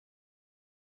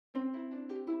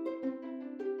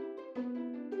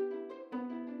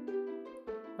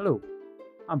Hello,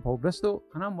 I'm Paul Bristow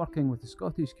and I'm working with the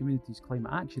Scottish Communities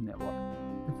Climate Action Network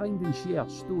to find and share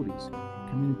stories of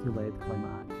community-led climate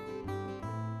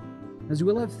action. As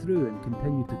we live through and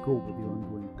continue to cope with the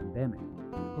ongoing pandemic,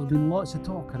 there's been lots of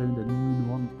talk around a new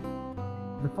normal.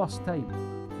 For the first time,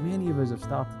 many of us have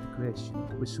started to question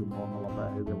what was so normal about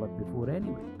how we lived before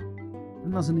anyway.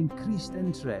 And there's an increased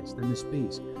interest in the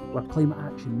space where climate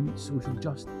action meets social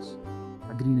justice,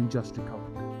 a green and just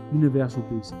recovery, universal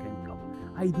basic income,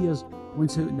 ideas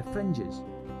once out in the fringes,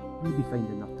 maybe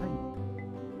finding their time.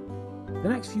 The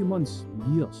next few months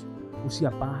and years will see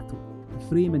a battle to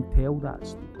frame and tell that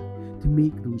story, to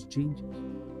make those changes.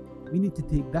 We need to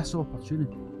take this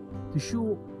opportunity to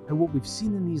show how what we've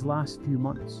seen in these last few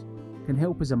months can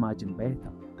help us imagine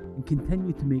better and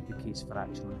continue to make the case for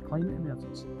action on the climate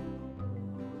emergency.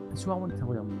 And so I want to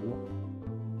learn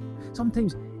more.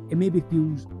 Sometimes it maybe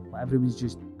feels like everyone's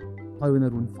just ploughing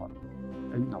their own furrow,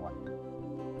 out in the land,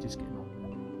 just getting on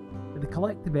with it. But the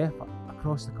collective effort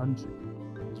across the country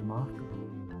is remarkable.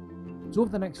 So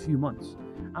over the next few months,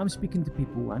 I'm speaking to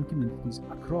people and communities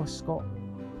across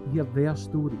Scotland to hear their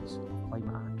stories of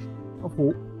climate action, of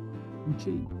hope and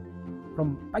change,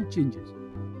 from big changes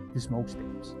to small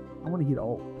steps. I want to hear it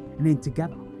all. And then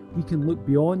together, we can look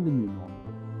beyond the new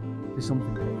normal to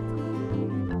something better.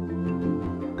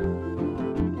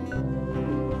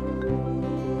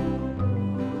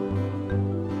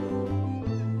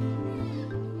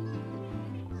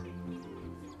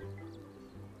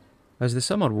 As the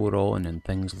summer wore on and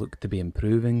things looked to be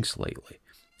improving slightly,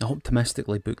 I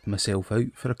optimistically booked myself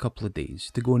out for a couple of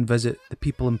days to go and visit the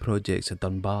people and projects at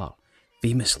Dunbar,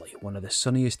 famously one of the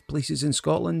sunniest places in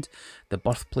Scotland, the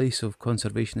birthplace of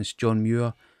conservationist John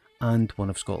Muir, and one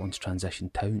of Scotland's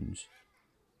transition towns.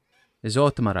 As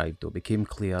autumn arrived, though, it became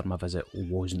clear my visit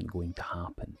wasn't going to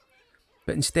happen.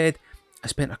 But instead, I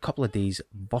spent a couple of days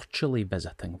virtually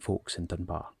visiting folks in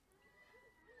Dunbar.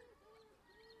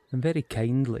 And very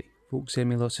kindly, folks sent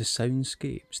me lots of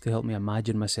soundscapes to help me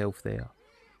imagine myself there.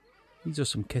 These are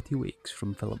some kittiwakes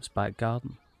from Philip's back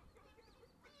garden.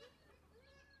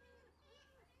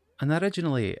 And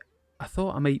originally, I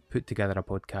thought I might put together a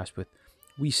podcast with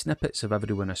wee snippets of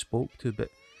everyone I spoke to, but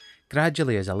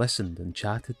gradually as I listened and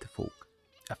chatted to folk,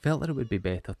 I felt that it would be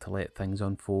better to let things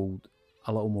unfold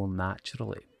a little more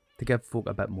naturally, to give folk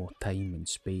a bit more time and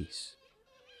space.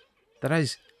 There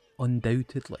is,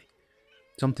 undoubtedly,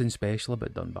 something special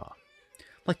about Dunbar.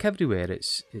 Like everywhere,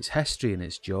 its history and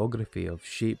its geography have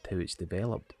shaped how it's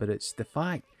developed, but it's the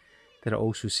fact that it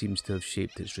also seems to have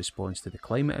shaped its response to the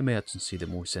climate emergency that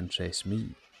most interests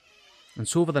me. And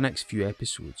so over the next few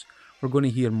episodes, we're going to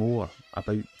hear more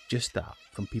about just that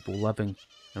from people living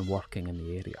and working in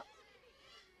the area.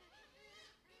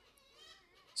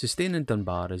 Sustaining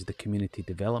Dunbar is the Community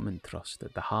Development Trust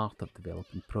at the heart of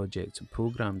developing projects and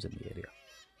programmes in the area.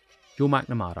 Joe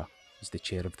McNamara is the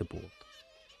chair of the board.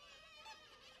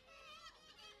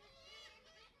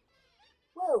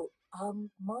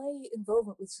 My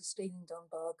involvement with Sustaining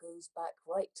Dunbar goes back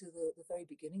right to the very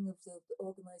beginning of the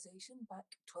organisation, back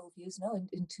 12 years now,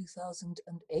 in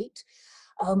 2008,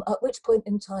 at which point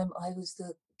in time I was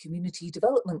the community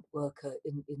development worker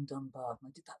in Dunbar. I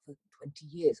did that for 20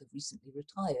 years. I've recently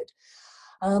retired.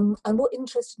 And what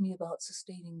interested me about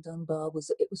Sustaining Dunbar was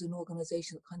that it was an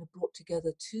organisation that kind of brought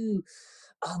together two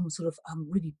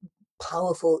really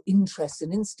powerful interests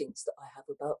and instincts that I have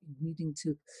about needing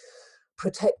to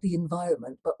protect the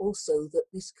environment, but also that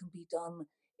this can be done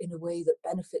in a way that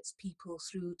benefits people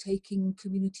through taking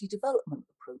community development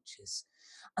approaches.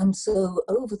 And so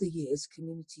over the years,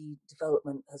 community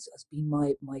development has been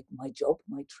my job,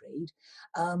 my trade.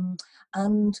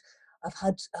 And I've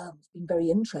had, it's been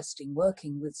very interesting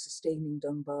working with Sustaining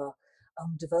Dunbar,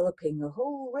 developing a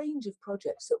whole range of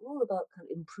projects that were all about kind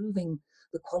of improving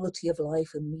the quality of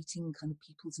life and meeting kind of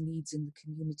people's needs in the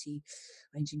community,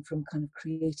 ranging from kind of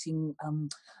creating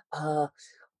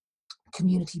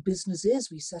community businesses.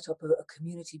 We set up a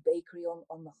community bakery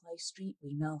on the high street.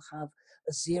 We now have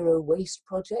a zero waste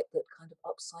project that kind of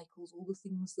upcycles all the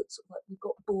things that sort of like we've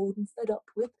got bored and fed up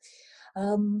with.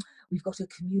 We've got a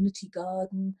community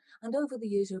garden, and over the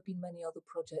years there have been many other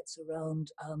projects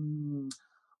around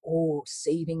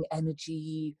saving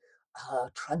energy,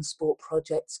 transport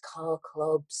projects, car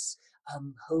clubs,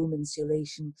 home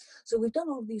insulation. So we've done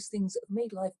all of these things that have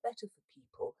made life better for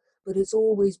people, but it's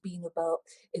always been about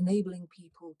enabling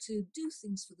people to do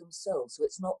things for themselves. So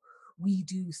it's not we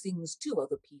do things to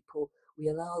other people, we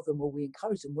allow them or we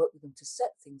encourage them, work with them to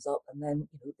set things up, and then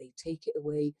they take it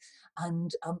away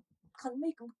and kind of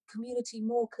make a community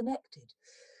more connected.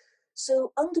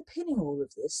 So underpinning all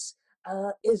of this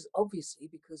is obviously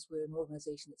because we're an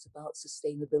organization that's about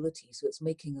sustainability. So it's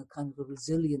making a kind of a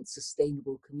resilient,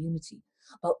 sustainable community.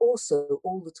 But also,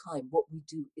 all the time, what we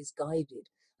do is guided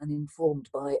and informed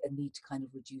by a need to kind of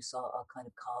reduce our kind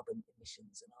of carbon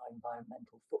emissions and our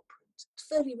environmental footprint.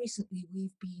 Fairly recently,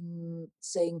 we've been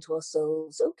saying to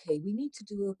ourselves, okay, we need to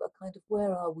do a kind of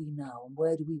where are we now and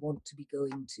where do we want to be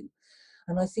going to?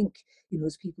 And I think,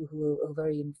 as people who are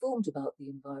very informed about the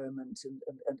environment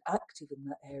and active in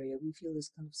that area, we feel this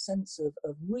kind of sense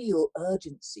of real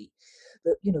urgency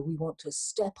that, we want to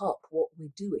step up what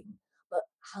we're doing. But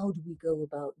how do we go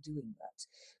about doing that?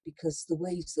 Because the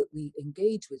ways that we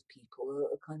engage with people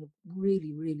are kind of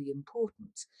really, really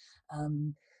important.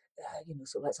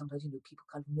 So like sometimes, people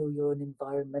kind of know you're an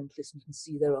environmentalist and you can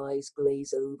see their eyes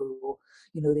glaze over, or,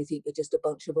 they think you're just a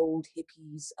bunch of old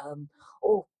hippies,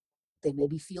 or they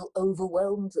maybe feel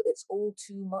overwhelmed that it's all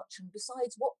too much. And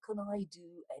besides, what can I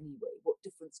do anyway? What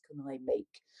difference can I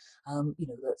make? I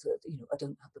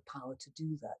don't have the power to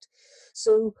do that.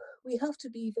 So we have to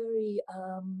be very,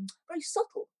 very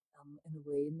subtle in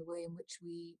the way in which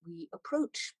we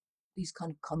approach these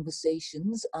kind of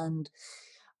conversations and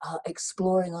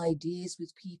exploring ideas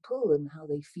with people and how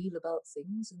they feel about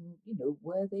things, and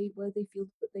where they feel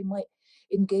that they might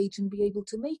engage and be able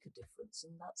to make a difference,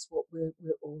 and that's what we're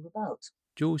all about.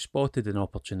 Joe spotted an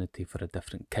opportunity for a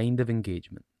different kind of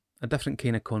engagement, a different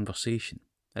kind of conversation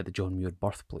at the John Muir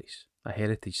Birthplace, a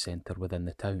heritage centre within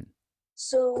the town.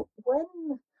 So when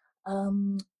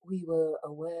we were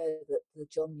aware that the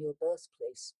John Muir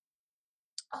Birthplace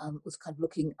was kind of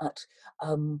looking at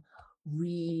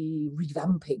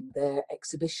revamping their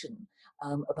exhibition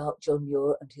about John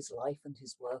Muir and his life and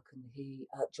his work, and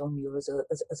John Muir as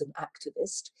an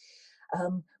activist.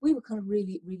 We were kind of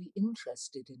really, really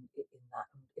interested in that.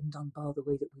 And in Dunbar, the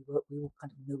way that we work, we all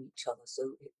kind of know each other.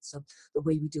 So it's the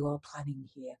way we do our planning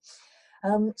here.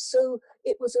 So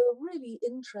it was a really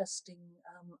interesting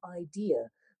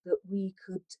idea that we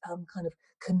could kind of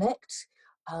connect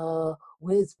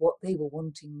with what they were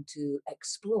wanting to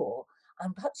explore,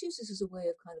 and perhaps use this as a way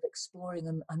of kind of exploring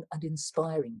and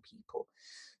inspiring people.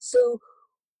 So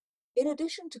in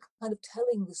addition to kind of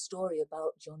telling the story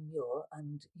about John Muir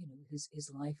and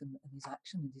his life and his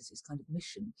action and his kind of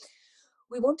mission,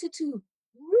 we wanted to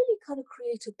really kind of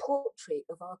create a portrait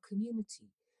of our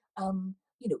community.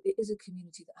 It is a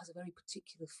community that has a very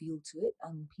particular feel to it,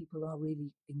 and people are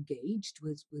really engaged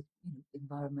with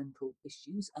environmental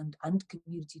issues and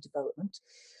community development.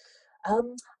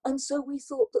 Um, and so we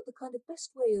thought that the kind of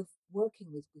best way of working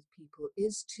with people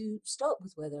is to start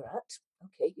with where they're at.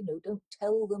 Okay, don't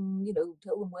tell them,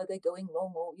 tell them where they're going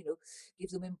wrong, or,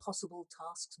 give them impossible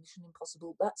tasks, mission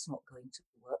impossible. That's not going to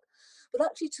work. But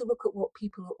actually to look at what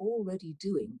people are already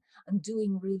doing and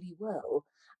doing really well,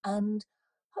 and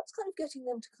perhaps kind of getting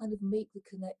them to kind of make the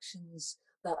connections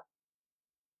that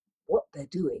what they're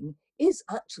doing is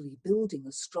actually building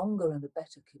a stronger and a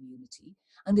better community.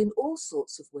 And in all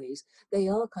sorts of ways, they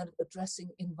are kind of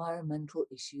addressing environmental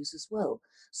issues as well.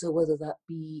 So whether that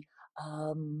be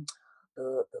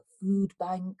the food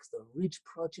bank, the Ridge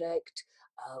Project,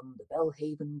 the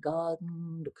Bellhaven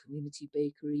Garden, the community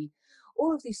bakery,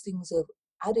 all of these things are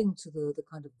adding to the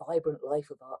kind of vibrant life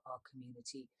of our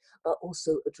community, but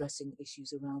also addressing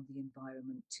issues around the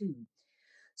environment too.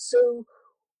 So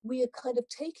we are kind of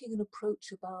taking an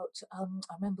approach about, I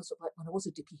remember sort of like when I was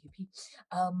a dippy hippie,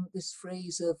 this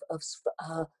phrase of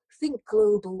think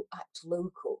global, act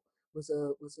local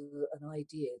an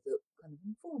idea that kind of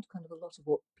informed kind of a lot of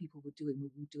what people were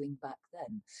doing back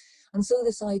then. And so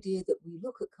this idea that we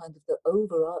look at kind of the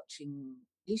overarching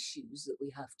issues that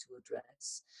we have to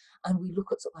address, and we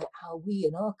look at sort of like how we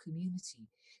in our community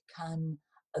can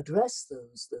address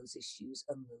those issues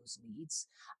and those needs,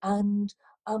 and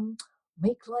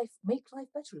make life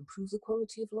better, improve the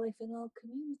quality of life in our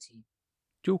community.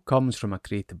 Joe comes from a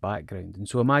creative background, and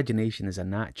so imagination is a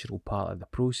natural part of the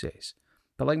process.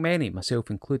 But like many, myself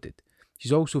included,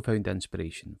 she's also found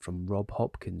inspiration from Rob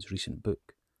Hopkins' recent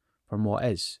book, From What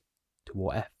Is to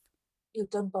What If.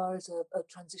 Dunbar is a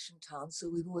transition town, so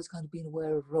we've always kind of been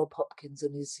aware of Rob Hopkins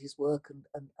and his work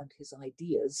and his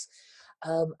ideas.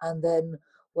 And then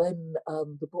when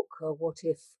the book What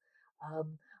If,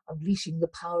 um, unleashing the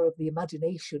power of the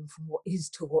imagination from what is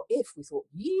to what if, we thought,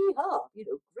 yeehaw,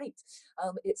 great.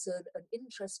 It's an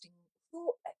interesting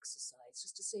thought exercise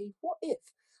just to say, what if?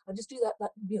 And just do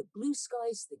that blue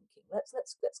skies thinking. Let's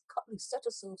cut loose, set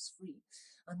ourselves free,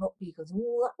 and not because that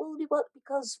will only work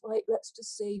because, right, let's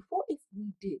just say, what if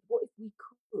we did? What if we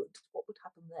could? What would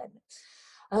happen then?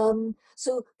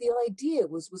 So the idea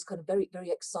was kind of very, very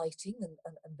exciting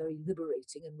and very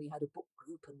liberating. And we had a book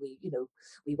group, and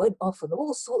we went off in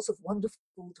all sorts of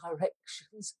wonderful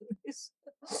directions.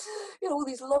 All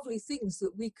these lovely things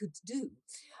that we could do.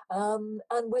 And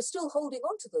we're still holding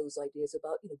on to those ideas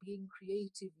about, being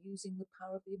creative, using the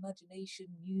power of the imagination,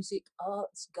 music,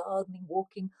 arts, gardening,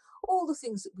 walking, all the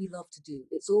things that we love to do.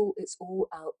 It's all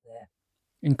out there.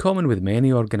 In common with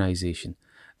many organisations,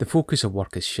 the focus of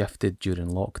work has shifted during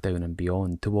lockdown and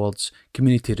beyond towards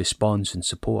community response and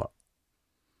support.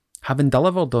 Having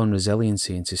delivered on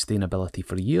resiliency and sustainability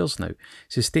for years now,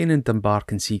 Sustaining Dunbar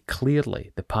can see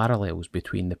clearly the parallels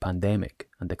between the pandemic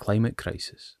and the climate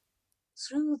crisis.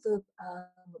 Through the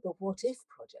What If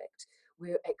project,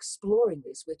 we're exploring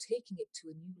this. We're taking it to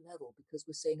a new level because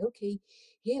we're saying, okay,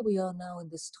 here we are now in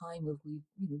this time of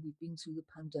we've been through the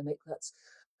pandemic. That's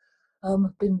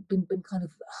been kind of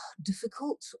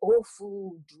difficult,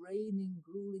 awful, draining,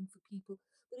 grueling for people,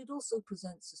 but it also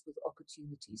presents us with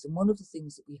opportunities. And one of the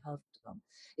things that we have done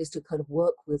is to kind of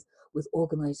work with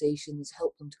organizations,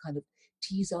 help them to kind of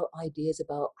tease out ideas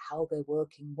about how they're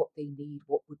working, what they need,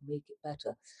 what would make it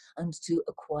better, and to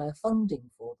acquire funding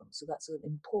for them. So that's an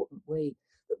important way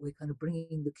that we're kind of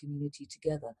bringing the community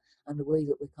together, and the way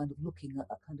that we're kind of looking at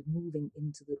kind of moving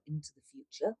into the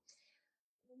future.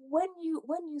 When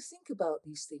you think about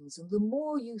these things, and the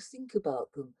more you think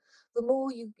about them, the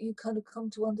more you kind of come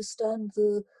to understand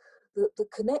the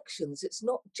connections. It's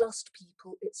not just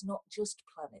people, it's not just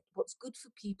planet. What's good for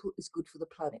people is good for the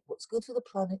planet. What's good for the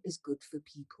planet is good for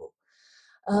people.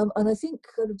 And I think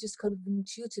kind of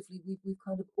intuitively we've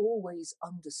kind of always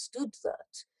understood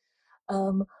that.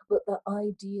 But the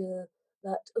idea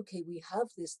that, okay, we have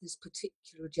this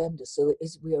particular agenda. So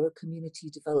we are a community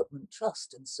development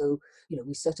trust, and so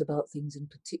we set about things in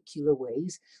particular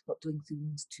ways, not doing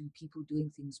things to people, doing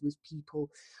things with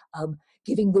people,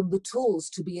 giving them the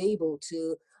tools to be able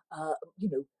to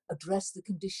address the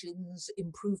conditions,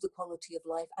 improve the quality of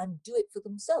life, and do it for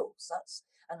themselves.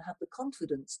 And have the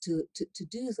confidence to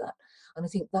do that. And I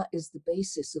think that is the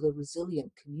basis of a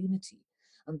resilient community.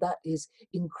 And that is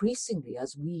increasingly,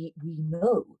 as we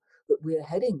know, that we're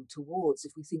heading towards,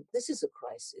 if we think this is a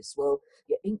crisis, well,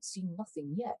 you ain't seen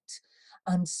nothing yet.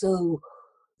 And so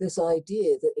this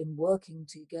idea that in working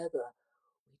together,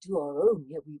 we do our own,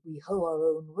 we hoe our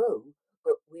own row,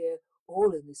 but we're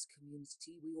all in this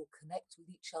community, we all connect with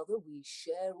each other, we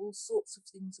share all sorts of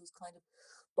things, those kind of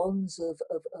bonds of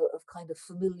kind of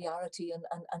familiarity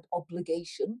and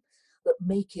obligation that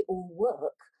make it all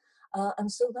work. And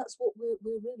so that's what we're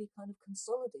really kind of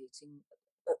consolidating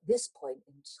at this point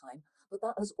in time. But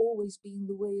that has always been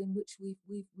the way in which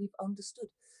we've understood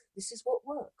this is what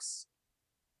works.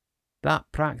 That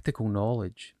practical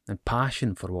knowledge and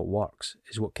passion for what works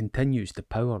is what continues to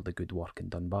power the good work in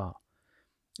Dunbar.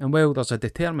 And while there's a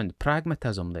determined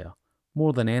pragmatism there,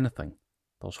 more than anything,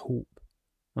 there's hope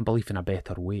and belief in a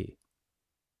better way.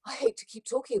 I hate to keep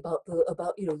talking about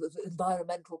the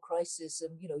environmental crisis,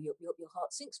 and your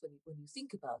heart sinks when you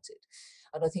think about it.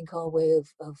 And I think our way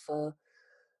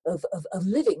of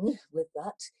living with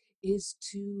that is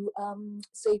to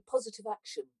say positive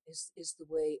action is the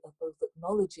way of both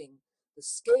acknowledging the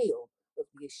scale of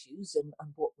the issues and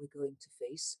what we're going to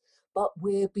face, but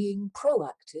we're being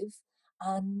proactive,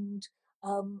 and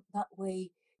that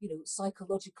way,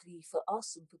 psychologically for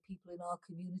us and for people in our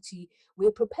community, we're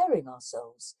preparing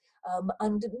ourselves.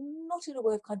 And not in a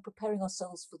way of kind of preparing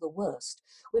ourselves for the worst.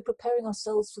 We're preparing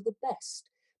ourselves for the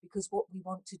best, because what we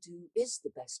want to do is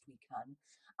the best we can.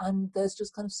 And there's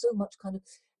just kind of so much kind of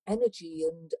energy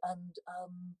and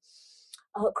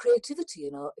creativity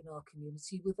in our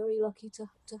community. We're very lucky to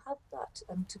have that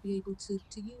and to be able to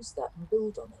use that and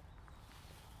build on it.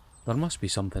 There must be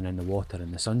something in the water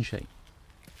and the sunshine.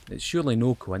 It's surely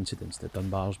no coincidence that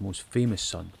Dunbar's most famous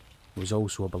son was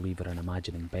also a believer in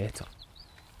imagining better.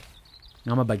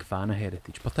 I'm a big fan of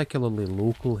heritage, particularly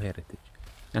local heritage,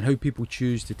 and how people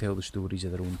choose to tell the stories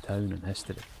of their own town and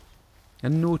history.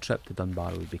 And no trip to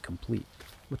Dunbar would be complete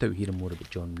without hearing more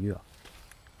about John Muir.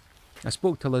 I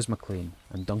spoke to Liz McLean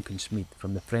and Duncan Smead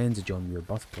from the Friends of John Muir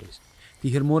Birthplace to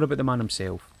hear more about the man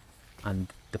himself and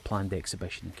the planned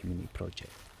exhibition and community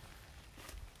project.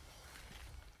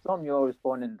 John Muir was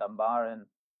born in Dunbar in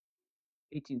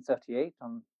 1838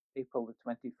 on April the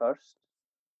 21st,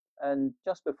 and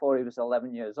just before he was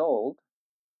 11 years old,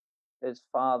 his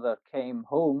father came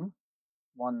home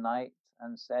one night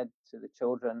and said to the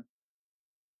children,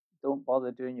 "Don't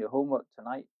bother doing your homework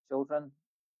tonight, children.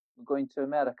 We're going to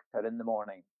America in the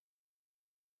morning."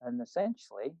 And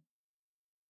essentially,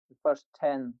 the first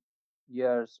 10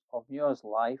 years of Muir's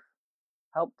life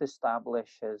helped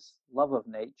establish his love of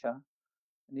nature,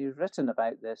 And he's written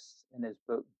about this in his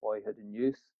book Boyhood and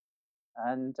Youth.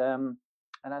 And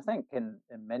I think in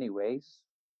many ways,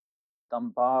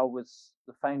 Dunbar was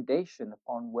the foundation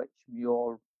upon which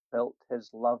Muir built his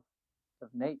love of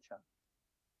nature.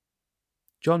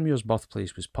 John Muir's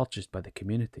birthplace was purchased by the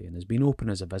community and has been open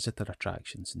as a visitor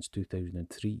attraction since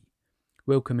 2003,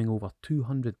 welcoming over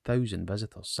 200,000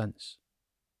 visitors since.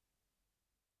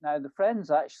 Now, the Friends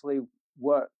actually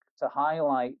work to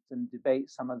highlight and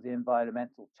debate some of the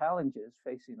environmental challenges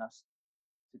facing us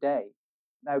today.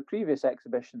 Now, previous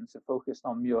exhibitions have focused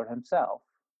on Muir himself,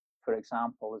 for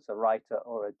example, as a writer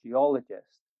or a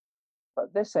geologist,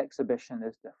 but this exhibition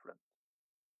is different.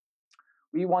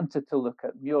 We wanted to look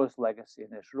at Muir's legacy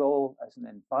and his role as an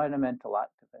environmental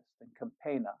activist and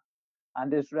campaigner,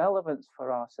 and his relevance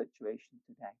for our situation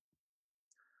today.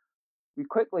 We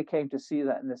quickly came to see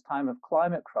that in this time of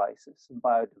climate crisis and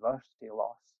biodiversity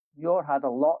loss, Muir had a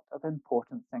lot of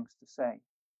important things to say.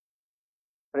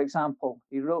 For example,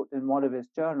 he wrote in one of his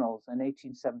journals in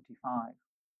 1875,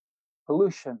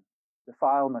 "Pollution,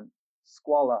 defilement,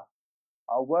 squalor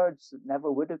are words that never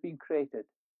would have been created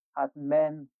had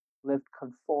men lived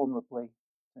conformably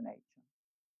to nature."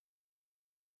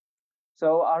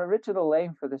 So our original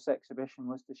aim for this exhibition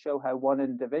was to show how one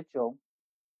individual,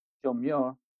 John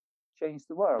Muir, changed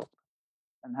the world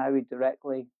and how he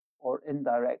directly or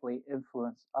indirectly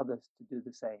influenced others to do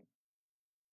the same.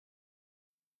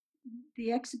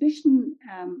 The exhibition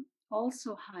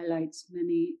also highlights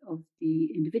many of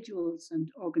the individuals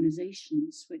and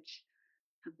organizations which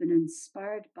have been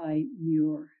inspired by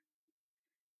Muir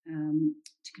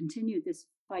to continue this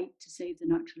fight to save the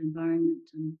natural environment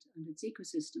and its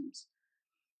ecosystems.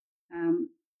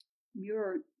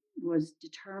 Muir was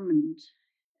determined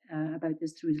about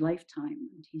this through his lifetime,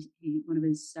 and he one of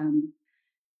his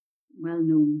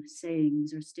well-known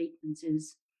sayings or statements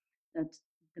is that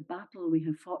the battle we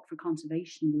have fought for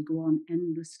conservation will go on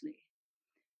endlessly.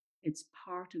 It's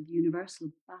part of the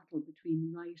universal battle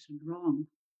between right and wrong.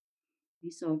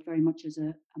 He saw it very much as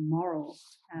a moral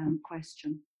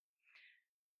question.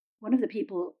 One of the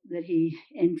people that he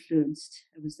influenced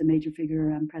was the major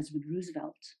figure, President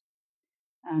Roosevelt.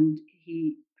 And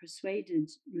he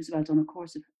persuaded Roosevelt on a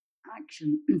course of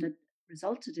action that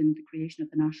resulted in the creation of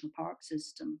the national park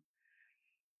system.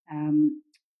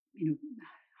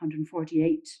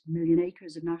 148 million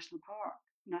acres of national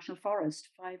forest,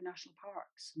 5 national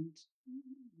parks, and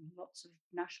lots of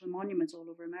national monuments all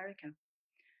over America.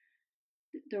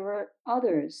 There were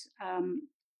others.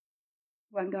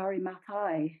 Wangari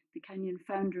Maathai, the Kenyan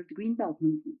founder of the Greenbelt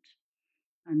movement,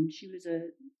 and she was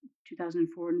a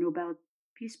 2004 Nobel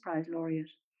Peace Prize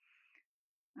laureate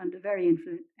and a very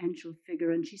influential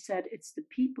figure. And she said, "It's the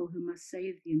people who must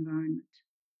save the environment.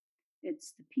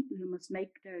 It's the people who must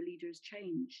make their leaders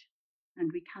change,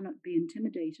 and we cannot be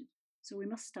intimidated. So we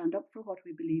must stand up for what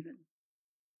we believe in."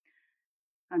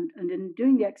 And in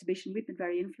doing the exhibition, we've been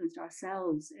very influenced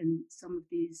ourselves in some of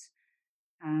these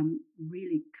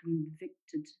really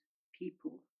convicted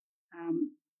people,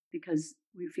 because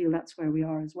we feel that's where we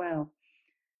are as well.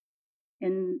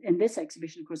 In this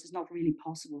exhibition, of course, it's not really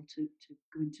possible to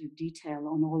go into detail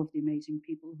on all of the amazing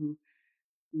people who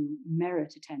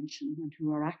merit attention and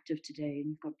who are active today. And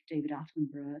you've got David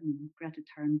Attenborough and Greta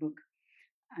Thunberg,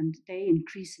 and they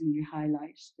increasingly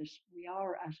highlight that we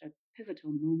are at a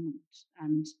pivotal moment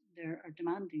and they are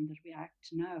demanding that we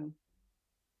act now.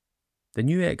 The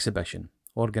new exhibition,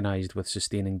 organised with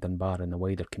Sustaining Dunbar and the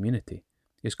wider community,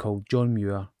 is called John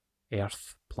Muir,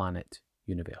 Earth, Planet,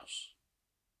 Universe.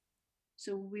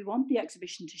 So we want the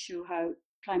exhibition to show how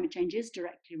climate change is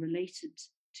directly related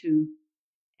to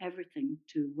everything,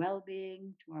 to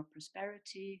well-being, to our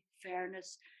prosperity,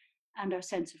 fairness, and our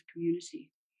sense of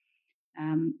community.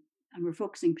 And we're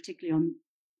focusing particularly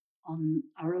on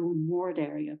our own ward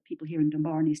area, people here in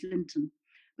Dunbar and East Linton,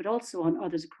 but also on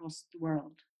others across the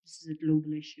world. This is a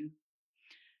global issue.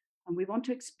 And we want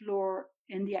to explore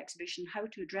in the exhibition how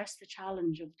to address the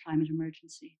challenge of the climate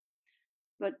emergency,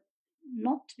 but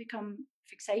not to become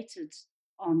fixated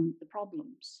on the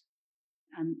problems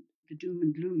and the doom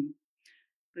and gloom,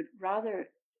 but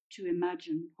rather to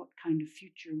imagine what kind of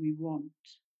future we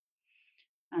want.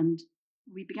 And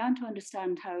we began to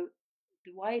understand how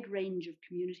the wide range of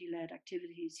community-led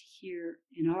activities here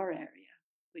in our area,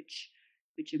 which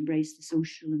embrace the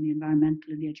social and the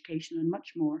environmental and the educational and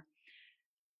much more,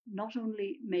 not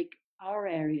only make our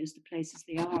areas the places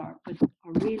they are, but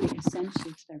are really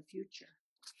essential to their future.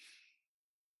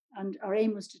 And our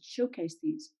aim was to showcase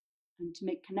these and to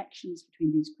make connections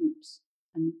between these groups.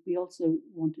 And we also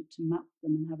wanted to map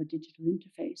them and have a digital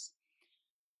interface.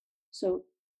 So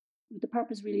the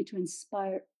purpose really to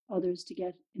inspire others to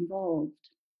get involved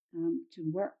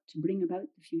to work to bring about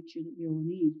the future that we all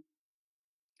need.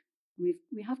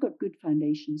 We have got good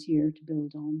foundations here to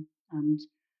build on, and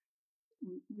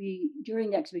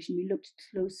during the exhibition we looked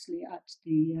closely at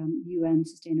the UN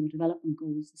Sustainable Development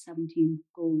Goals, the 17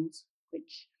 goals,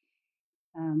 which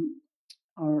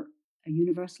are a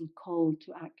universal call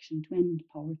to action to end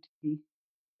poverty,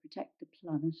 protect the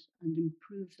planet, and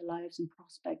improve the lives and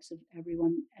prospects of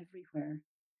everyone everywhere.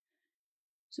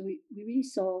 So we really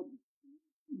saw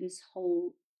this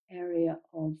whole area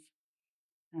of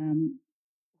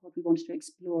what we wanted to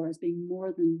explore as being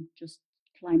more than just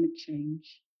climate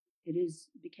change. It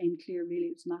became clear really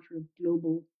it's a matter of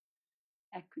global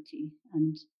equity,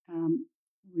 and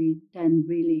we then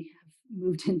really have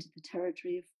moved into the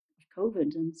territory of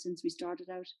COVID. And since we started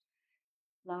out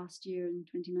last year in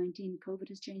 2019, COVID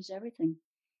has changed everything.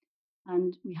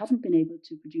 And we haven't been able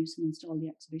to produce and install the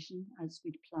exhibition as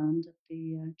we'd planned at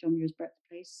the John Muir's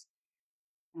birthplace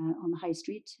on the High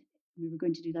Street. We were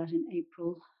going to do that in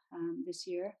April this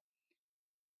year.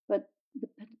 But the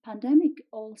pandemic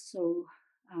also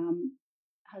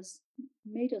has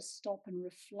made us stop and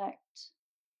reflect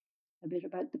a bit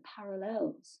about the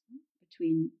parallels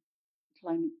between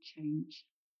climate change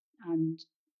and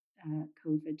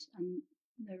COVID. And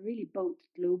they're really both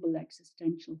global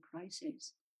existential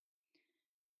crises.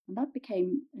 And that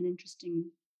became an interesting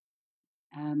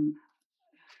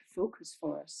focus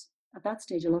for us. At that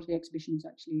stage, a lot of the exhibition was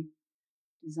actually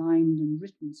designed and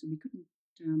written, so we couldn't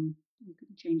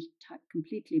change tack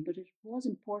completely. But it was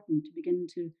important to begin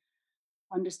to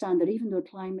understand that even though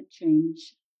climate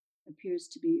change appears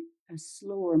to be a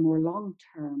slower, more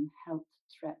long-term health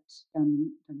threat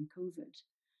than COVID,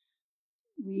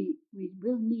 we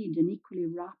will need an equally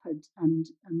rapid and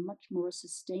much more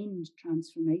sustained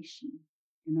transformation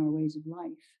in our ways of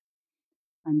life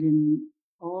and in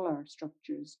all our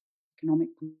structures, economic,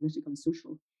 political, and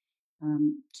social,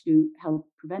 to help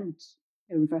prevent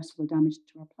irreversible damage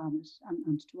to our planet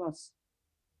and to us.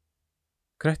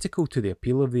 Critical to the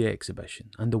appeal of the exhibition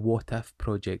and the What If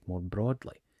project more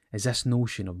broadly is this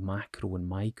notion of macro and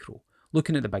micro,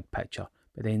 looking at the big picture,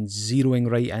 but then zeroing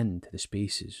right into the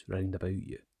spaces round about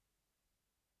you.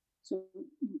 So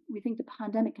we think the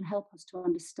pandemic can help us to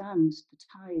understand the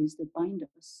ties that bind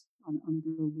us on a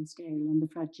global scale and the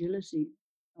fragility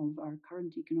of our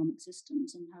current economic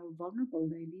systems and how vulnerable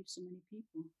they leave so many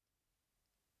people.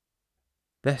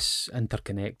 This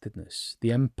interconnectedness,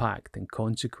 the impact and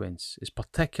consequence is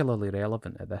particularly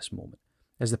relevant at this moment,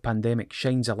 as the pandemic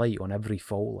shines a light on every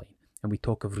fault line and we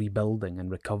talk of rebuilding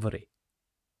and recovery.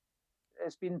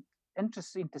 It's been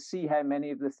interesting to see how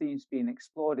many of the themes being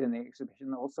explored in the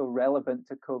exhibition are also relevant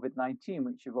to COVID-19,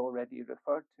 which you've already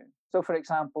referred to. So, for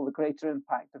example, the greater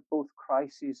impact of both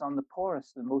crises on the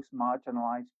poorest and most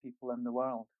marginalized people in the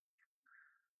world.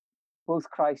 Both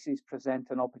crises present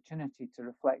an opportunity to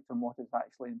reflect on what is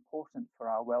actually important for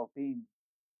our well-being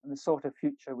and the sort of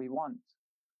future we want.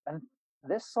 And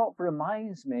this sort of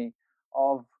reminds me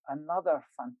of another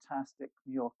fantastic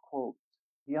Muir quote.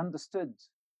 He understood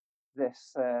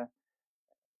this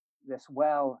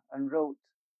well and wrote,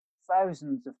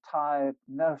 "Thousands of tired,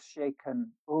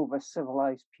 nerve-shaken,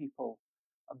 over-civilized people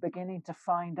are beginning to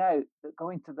find out that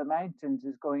going to the mountains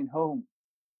is going home,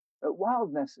 that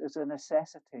wildness is a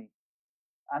necessity,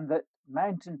 and that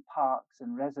mountain parks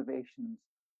and reservations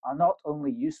are not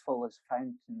only useful as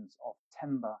fountains of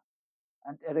timber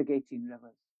and irrigating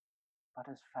rivers, but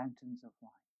as fountains of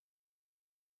life."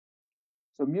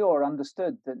 So Muir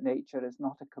understood that nature is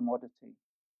not a commodity,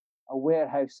 a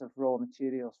warehouse of raw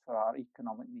materials for our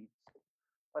economic needs,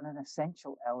 but an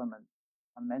essential element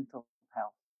of mental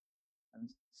health and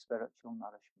spiritual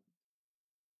nourishment.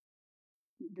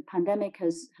 The pandemic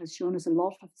has shown us a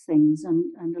lot of things,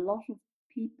 and a lot of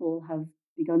people have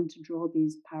begun to draw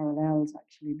these parallels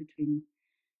actually between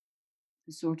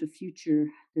the sort of future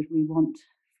that we want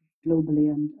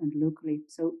globally and locally.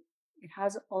 So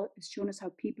it's shown us how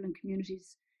people and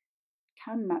communities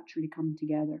can naturally come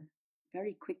together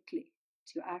very quickly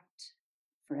to act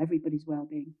for everybody's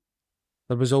well-being.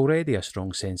 There was already a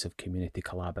strong sense of community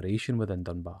collaboration within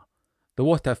Dunbar. The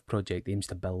What If project aims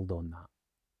to build on that.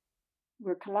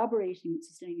 We're collaborating with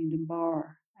Sustaining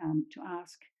Dunbar to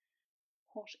ask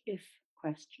what if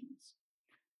questions,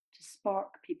 to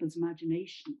spark people's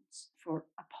imaginations for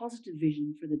a positive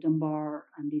vision for the Dunbar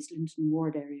and East Linton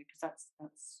ward area, because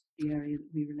that's the area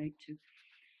that we relate to.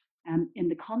 In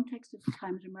the context of the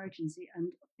climate emergency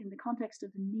and in the context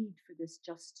of the need for this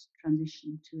just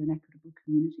transition to an equitable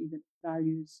community that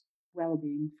values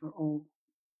well-being for all.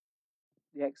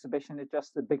 The exhibition is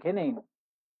just the beginning.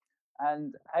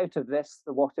 And out of this,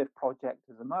 the What If project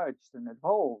has emerged and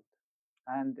evolved.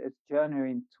 and is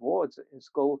journeying towards its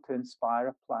goal to inspire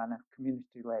a plan of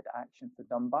community-led action for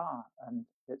Dunbar and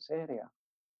its area.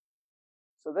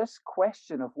 So this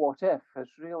question of what if has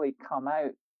really come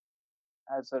out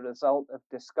as a result of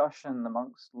discussion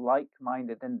amongst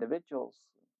like-minded individuals.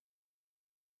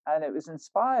 And it was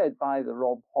inspired by the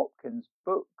Rob Hopkins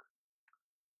book,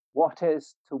 What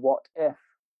Is to What If?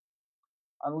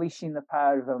 Unleashing the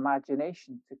Power of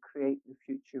Imagination to Create the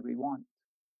Future We Want.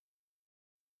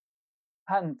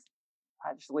 And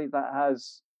actually that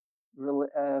has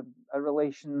a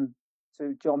relation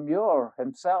to John Muir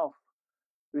himself,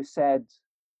 who said,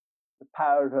 the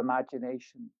power of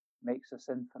imagination makes us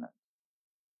infinite.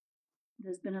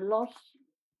 There's been a lot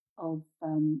of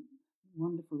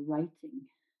wonderful writing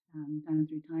down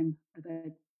through time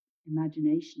about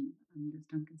imagination. And as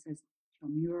Duncan says,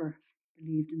 John Muir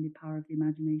believed in the power of the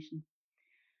imagination.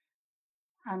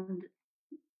 And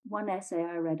one essay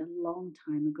I read a long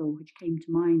time ago, which came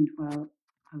to mind while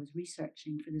I was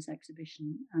researching for this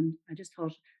exhibition, and I just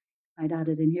thought I'd add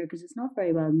it in here because it's not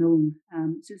very well known.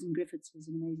 Susan Griffiths was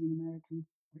an amazing American,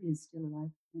 or is still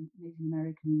alive, an amazing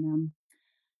American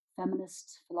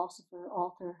feminist, philosopher,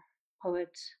 author,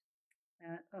 poet,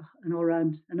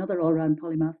 another all-round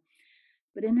polymath.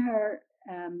 But in her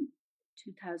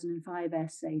 2005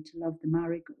 essay, To Love the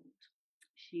Marigold,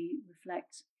 she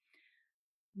reflects,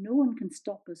 no one can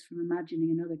stop us from imagining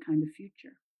another kind of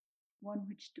future, one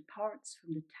which departs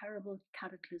from the terrible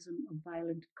cataclysm of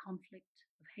violent conflict,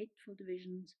 of hateful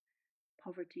divisions,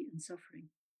 poverty and suffering.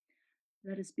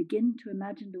 Let us begin to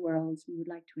imagine the worlds we would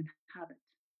like to inhabit,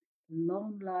 the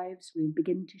long lives we'll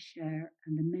begin to share,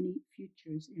 and the many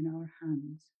futures in our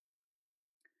hands.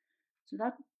 So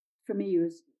that, for me,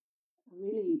 was a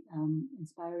really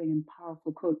inspiring and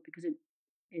powerful quote, because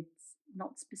it's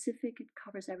not specific, it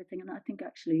covers everything, and I think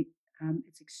actually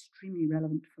it's extremely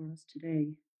relevant for us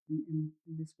today in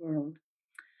this world.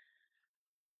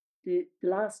 The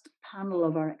last panel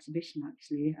of our exhibition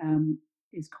actually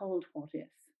is called What If?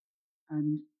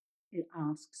 And it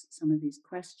asks some of these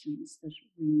questions that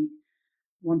we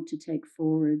want to take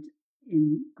forward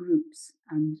in groups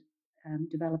and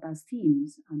develop as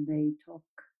themes. And they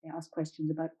ask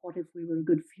questions about, what if we were a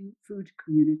good food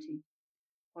community?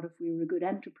 What if we were a good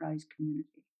enterprise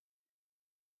community?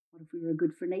 What if we were a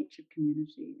good for nature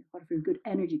community? What if we were a good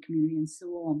energy community, and so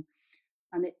on?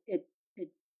 And it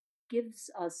gives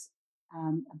us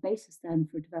a basis then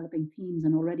for developing themes.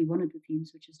 And already one of the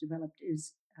themes which is developed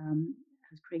is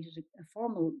has created a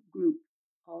formal group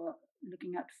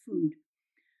looking at food,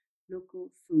 local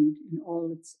food in all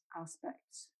its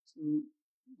aspects. So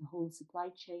the whole supply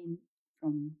chain,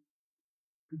 from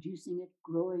producing it,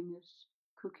 growing it,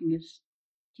 cooking it,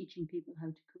 teaching people how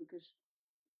to cook it,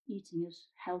 eating it,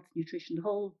 health, nutrition, the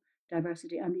whole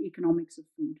diversity, and the economics of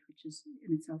food, which is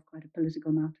in itself quite a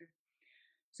political matter.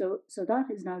 So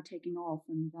that is now taking off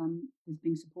and is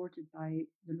being supported by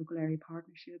the local area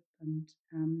partnership and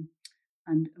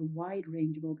a wide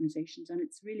range of organisations. And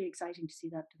it's really exciting to see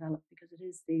that develop, because it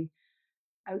is the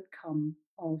outcome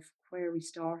of where we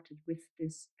started with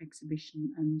this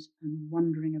exhibition and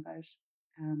wondering about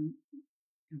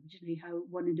originally how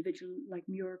one individual like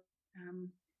Muir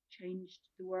changed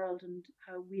the world, and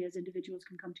how we as individuals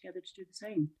can come together to do the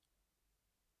same.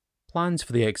 Plans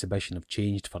for the exhibition have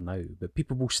changed for now, but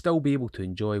people will still be able to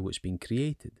enjoy what's been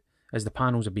created, as the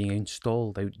panels are being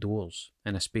installed outdoors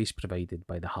in a space provided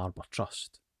by the Harbour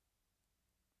Trust.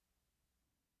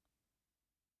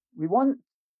 We want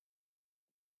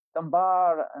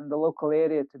Dunbar and the local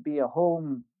area to be a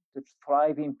home to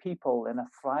thriving people in a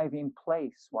thriving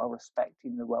place, while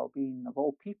respecting the well-being of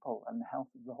all people and the health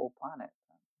of the whole planet.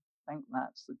 I think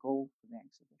that's the goal for the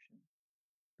exhibition.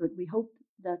 But we hope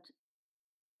that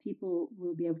people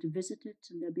will be able to visit it,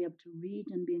 and they'll be able to read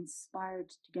and be inspired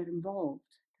to get involved,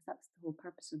 because that's the whole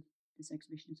purpose of this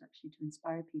exhibition, is actually to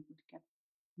inspire people to get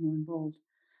more involved.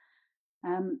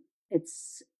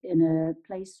 It's in a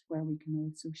place where we can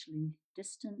all socially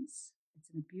distance. It's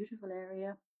in a beautiful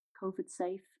area, COVID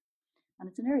safe, and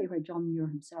it's an area where John Muir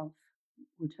himself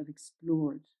would have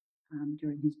explored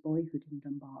during his boyhood in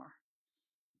Dunbar,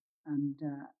 and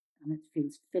it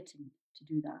feels fitting to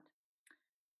do that.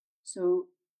 So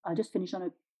I'll just finish on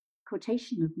a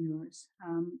quotation of Muir's,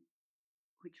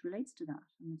 which relates to that,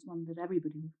 and it's one that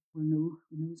everybody will know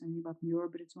who knows anything about Muir,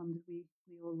 but it's one that we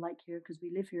all like here because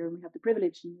we live here and we have the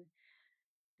privilege and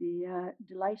the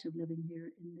delight of living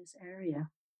here in this area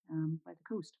by the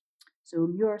coast. So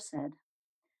Muir said,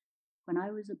 "When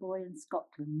I was a boy in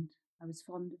Scotland, I was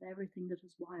fond of everything that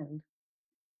was wild,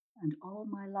 and all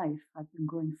my life I've been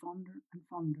growing fonder and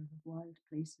fonder of wild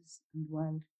places and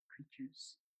wild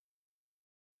creatures."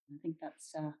 I think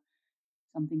that's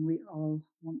something we all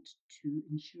want to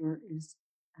ensure is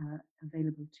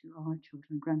available to our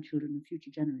children, grandchildren, and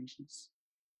future generations.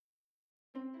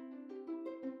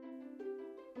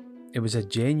 It was a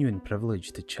genuine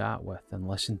privilege to chat with and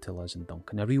listen to Liz and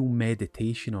Duncan, a real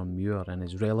meditation on Muir and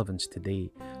his relevance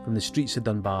today from the streets of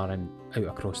Dunbar and out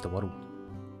across the world.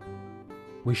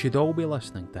 We should all be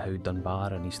listening to how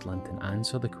Dunbar and East Linton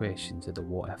answer the questions that the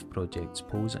What If project's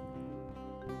posing,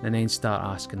 and then start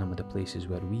asking them of the places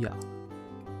where we are.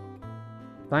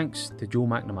 Thanks to Joe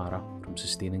McNamara from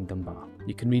Sustaining Dunbar.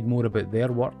 You can read more about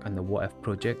their work and the What If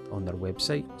project on their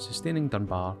website,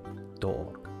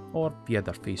 sustainingdunbar.org, or via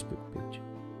their Facebook page.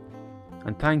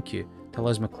 And thank you to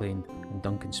Liz McLean and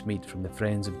Duncan Smead from the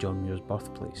Friends of John Muir's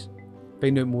Birthplace.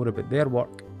 Find out more about their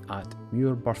work at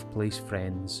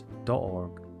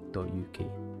muirbirthplacefriends.org.uk.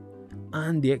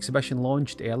 And the exhibition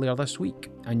launched earlier this week,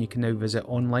 and you can now visit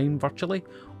online virtually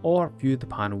or view the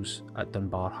panels at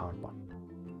Dunbar Harbour.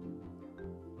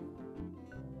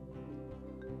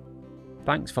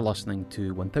 Thanks for listening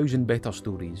to 1000 Better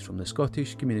Stories from the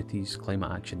Scottish Communities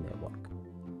Climate Action Network.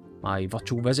 My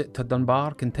virtual visit to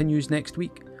Dunbar continues next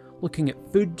week, looking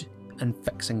at food and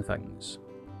fixing things.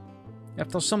 If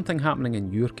there's something happening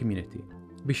in your community,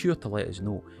 be sure to let us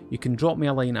know. You can drop me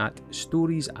a line at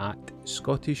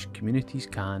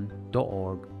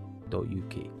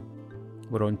stories@scottishcommunitiescan.org.uk.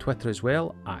 We're on Twitter as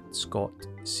well,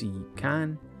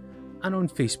 @ScottCcan, and on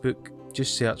Facebook,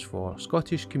 just search for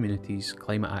Scottish Communities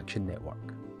Climate Action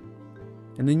Network.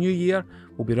 In the new year,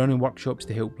 we'll be running workshops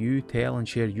to help you tell and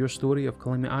share your story of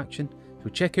climate action, so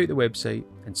check out the website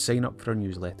and sign up for our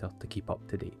newsletter to keep up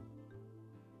to date.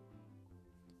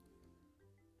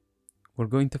 We're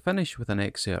going to finish with an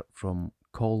excerpt from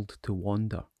Called to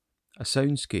Wander, a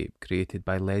soundscape created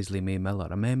by Leslie May Miller,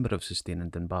 a member of Sustaining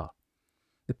Dunbar.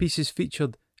 The piece is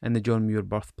featured in the John Muir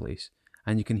Birthplace,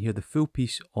 and you can hear the full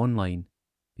piece online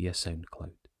via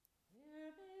SoundCloud.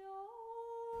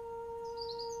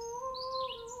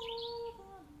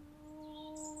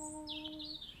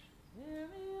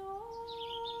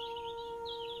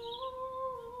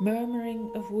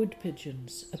 Murmuring of wood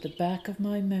pigeons at the back of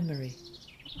my memory.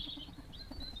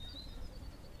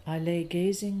 I lay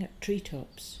gazing at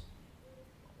treetops,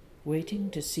 waiting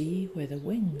to see where the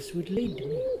wings would lead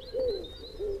me.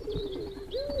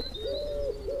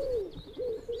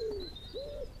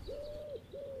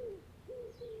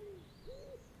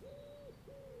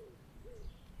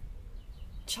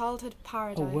 Childhood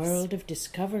paradise. A world of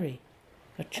discovery.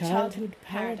 A childhood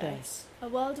paradise. A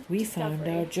world of We discovery. found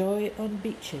our joy on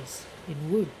beaches,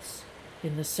 in woods,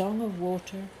 in the song of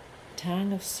water,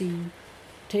 tang of sea,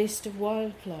 taste of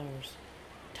wildflowers,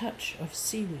 touch of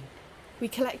seaweed. We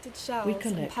collected shells We and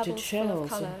collected pebbles shells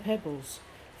full of and pebbles,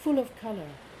 full of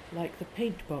colour, like the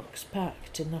paint box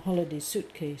packed in the holiday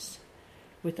suitcase,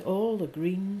 with all the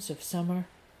greens of summer.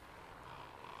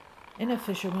 In a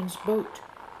fisherman's boat,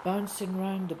 bouncing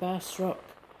round the Bass Rock,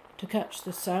 to catch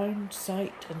the sound,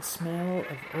 sight and smell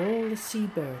of all the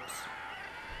seabirds.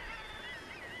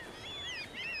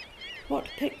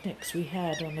 What picnics we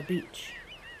had on the beach.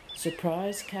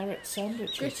 Surprise carrot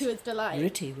sandwiches. Gritty with delight.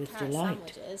 Gritty with Carrot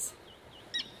delight. sandwiches.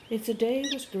 If the day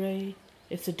was grey,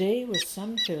 if the day was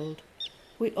sun-filled,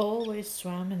 we always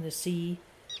swam in the sea,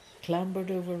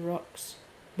 clambered over rocks,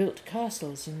 built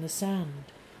castles in the sand.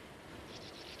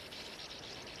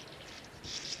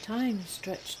 Time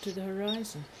stretched to the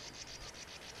horizon.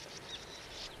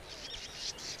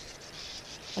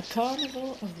 A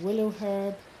carnival of willow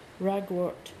herb,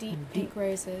 ragwort Deep and pink deep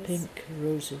roses. pink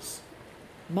roses.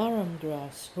 Marram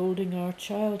grass holding our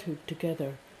childhood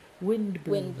together, wind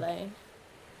blown. Wind blown.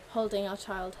 Holding our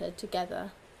childhood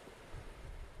together.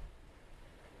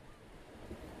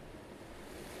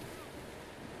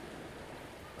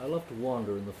 I love to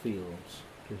wander in the fields,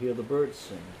 to hear the birds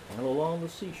sing, and along the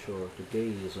seashore to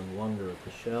gaze and wonder at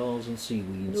the shells and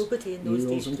seaweeds, Nobody in those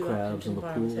eels days and grew up crabs in and the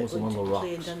Dunbar pools without along the going to play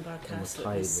in rocks Dunbar when the Castle. It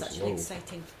tide was was such an low.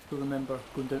 exciting. I remember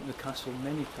going down to the castle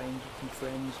many times with my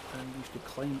friends, and we used to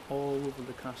climb all over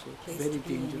the castle. Place Very to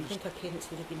be. I dangerous. think our parents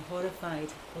would have been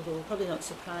horrified, although probably not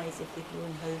surprised if they'd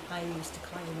known how high we used to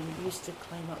climb. And we used to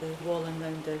climb up the wall and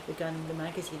round the gun and the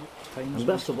magazine. Times And we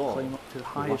best used of to all, climb up to the to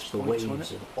highest watch the points on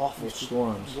waves it. and awful We used to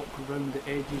storms, walk around the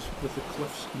edges with the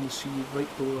cliffs and the sea right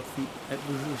below our feet. It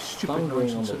was really stupid thundering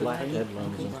on nonsense the at the black time.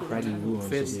 headlands and Looking craggy through the ruins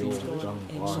very of the old dangerous.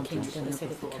 Dunbar Something Sometimes to I the side never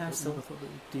of the thought castle. never thought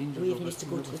about the dangers We of even it, used to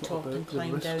go never to the thought top about and the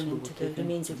climb risks down we were into the taking.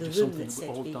 remains of the Just room something that's we've said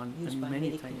to all be done, used and by many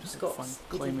Mary Queen of times had fun Scots.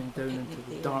 We climbing did a down into picnic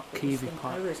the there dark, with cavey Flint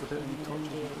part Towers without any and torches.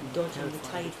 dodging the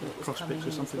Terrified tide of when it was prospects coming of in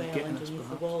as something well getting us, underneath the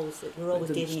perhaps. walls. That we were But it always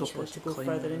didn't daring stop each other us to go climbing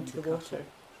further around into the the water. castle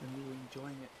and really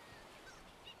enjoying it.